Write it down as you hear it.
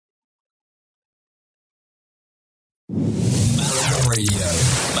Malaga Radio.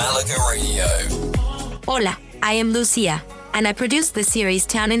 Malaga Radio. Hola, I am Lucia, and I produce the series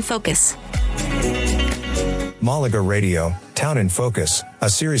Town in Focus. Malaga Radio, Town in Focus, a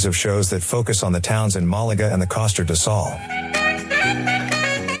series of shows that focus on the towns in Malaga and the Costa del Sol.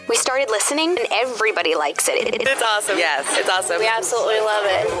 We started listening, and everybody likes it. It's awesome. Yes, it's awesome. We absolutely love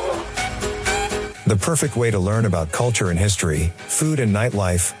it. The perfect way to learn about culture and history, food and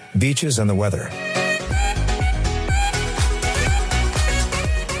nightlife, beaches and the weather.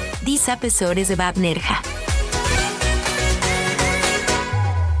 This episode is about Nerja.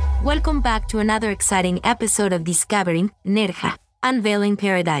 Welcome back to another exciting episode of Discovering Nerja, Unveiling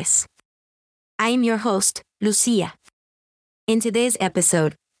Paradise. I am your host, Lucia. In today's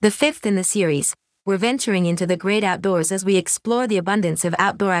episode, the fifth in the series, we're venturing into the great outdoors as we explore the abundance of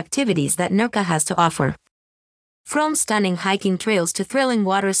outdoor activities that Nerja has to offer. From stunning hiking trails to thrilling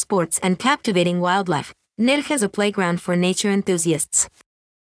water sports and captivating wildlife, Nerja is a playground for nature enthusiasts.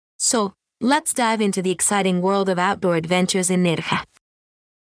 So, let's dive into the exciting world of outdoor adventures in Nerja.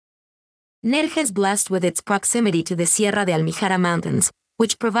 Nerja is blessed with its proximity to the Sierra de Almijara Mountains,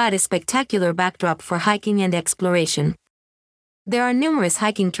 which provide a spectacular backdrop for hiking and exploration. There are numerous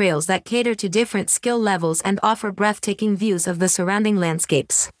hiking trails that cater to different skill levels and offer breathtaking views of the surrounding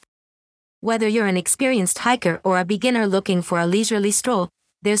landscapes. Whether you're an experienced hiker or a beginner looking for a leisurely stroll,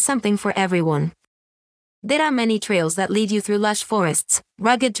 there's something for everyone. There are many trails that lead you through lush forests,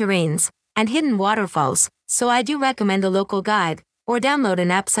 rugged terrains, and hidden waterfalls, so I do recommend a local guide, or download an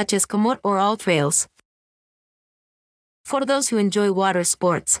app such as Komoot or All Trails. For those who enjoy water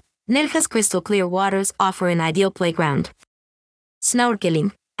sports, Nerja's crystal clear waters offer an ideal playground.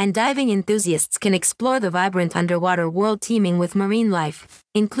 Snorkeling and diving enthusiasts can explore the vibrant underwater world teeming with marine life,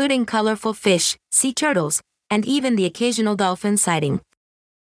 including colorful fish, sea turtles, and even the occasional dolphin sighting.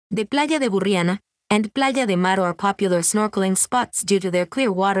 The Playa de Burriana and Playa de Mar are popular snorkeling spots due to their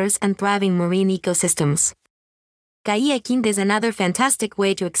clear waters and thriving marine ecosystems. Kayaking is another fantastic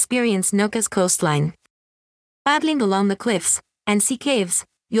way to experience Nerja's coastline. Paddling along the cliffs and sea caves,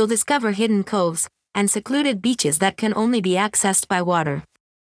 you'll discover hidden coves and secluded beaches that can only be accessed by water.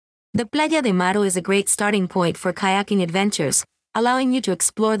 The Playa de Mar is a great starting point for kayaking adventures, allowing you to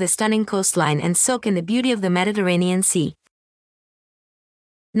explore the stunning coastline and soak in the beauty of the Mediterranean Sea.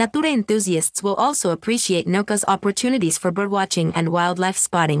 Natura enthusiasts will also appreciate Nerja's opportunities for birdwatching and wildlife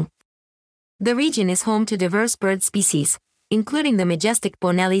spotting. The region is home to diverse bird species, including the majestic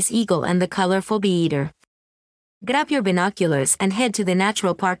Bonelli's eagle and the colorful bee-eater. Grab your binoculars and head to the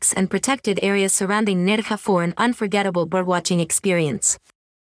natural parks and protected areas surrounding Nerja for an unforgettable birdwatching experience.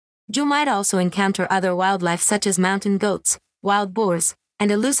 You might also encounter other wildlife such as mountain goats, wild boars,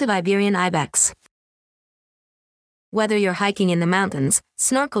 and elusive Iberian ibex. Whether you're hiking in the mountains,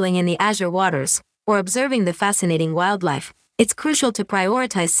 snorkeling in the azure waters, or observing the fascinating wildlife, it's crucial to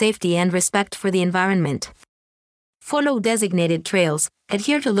prioritize safety and respect for the environment. Follow designated trails,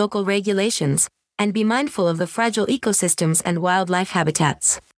 adhere to local regulations, and be mindful of the fragile ecosystems and wildlife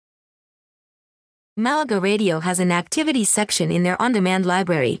habitats. Malaga Radio has an activities section in their on-demand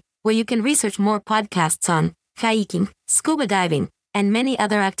library, where you can research more podcasts on kayaking, scuba diving, and many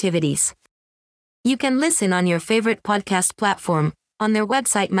other activities. You can listen on your favorite podcast platform, on their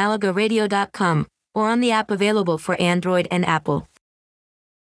website malagaradio.com, or on the app available for Android and Apple.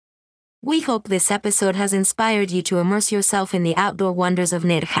 We hope this episode has inspired you to immerse yourself in the outdoor wonders of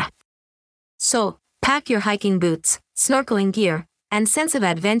Nerja. So, pack your hiking boots, snorkeling gear, and sense of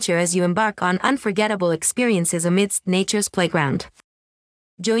adventure as you embark on unforgettable experiences amidst nature's playground.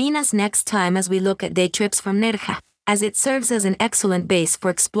 Join us next time as we look at day trips from Nerja, as it serves as an excellent base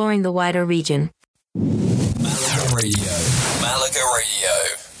for exploring the wider region. Malaga Radio. Malaga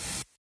Radio.